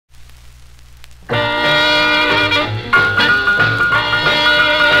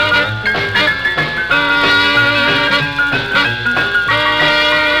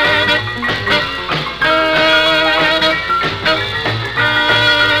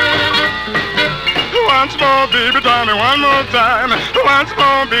Once more, baby, try me one more time. Once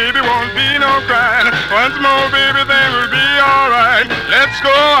more, baby, won't be no crying. Once more, baby, then we'll be alright. Let's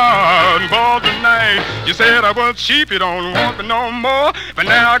go out and ball tonight. You said I was cheap, you don't want me no more. But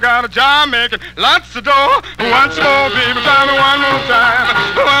now I got a job making lots of dough. Once more, baby, try me one more time.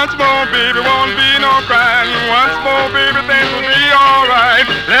 Once more, baby, won't be no crying. Once more, baby, things will be alright.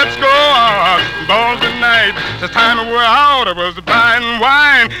 Let's go out and ball tonight. It's time to wear out, I was buying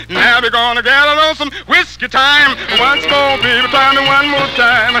wine. Now we're gonna get a little some whiskey time. Once more, baby, try me one more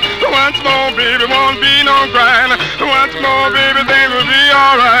time. Once more, baby, won't be no crying. Once more, baby, things will be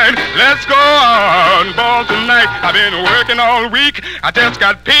alright. Let's go out and ball tonight. I've been working all week, I just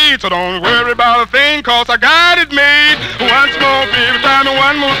got paid, so don't worry about a thing, cause I got it made. Once more, baby, try me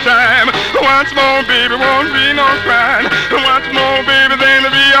one more time. Once more, baby, won't be no crying. Once more, baby, then it'll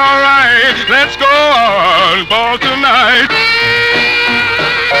be alright. Let's go out and ball tonight.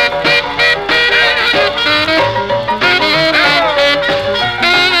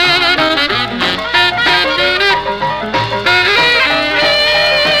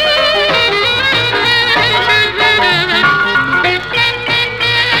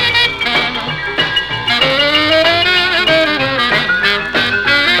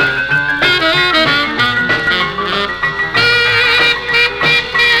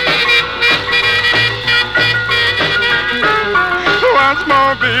 Once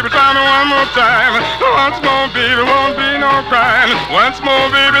more, baby, try me one more time. Once more, baby, won't be no crying. Once more,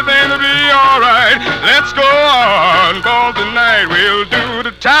 baby, then it'll be alright. Let's go on ball tonight. We'll do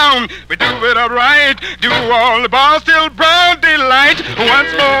the town, we do it upright. Do all the bars till broad daylight.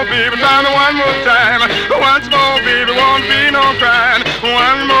 Once more, baby, try me one more time. Once more, baby, won't be no crying.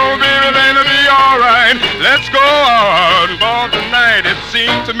 One more, baby, then it'll be alright. Let's go on ball tonight. It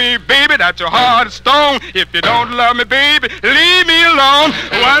seems to me, baby, that your heart is stone. If you don't love me, baby, leave me alone.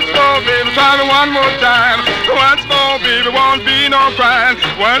 Once more, baby, try me one more time. Once more, baby, won't be no crying.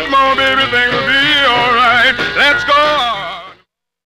 Once more, baby, things will be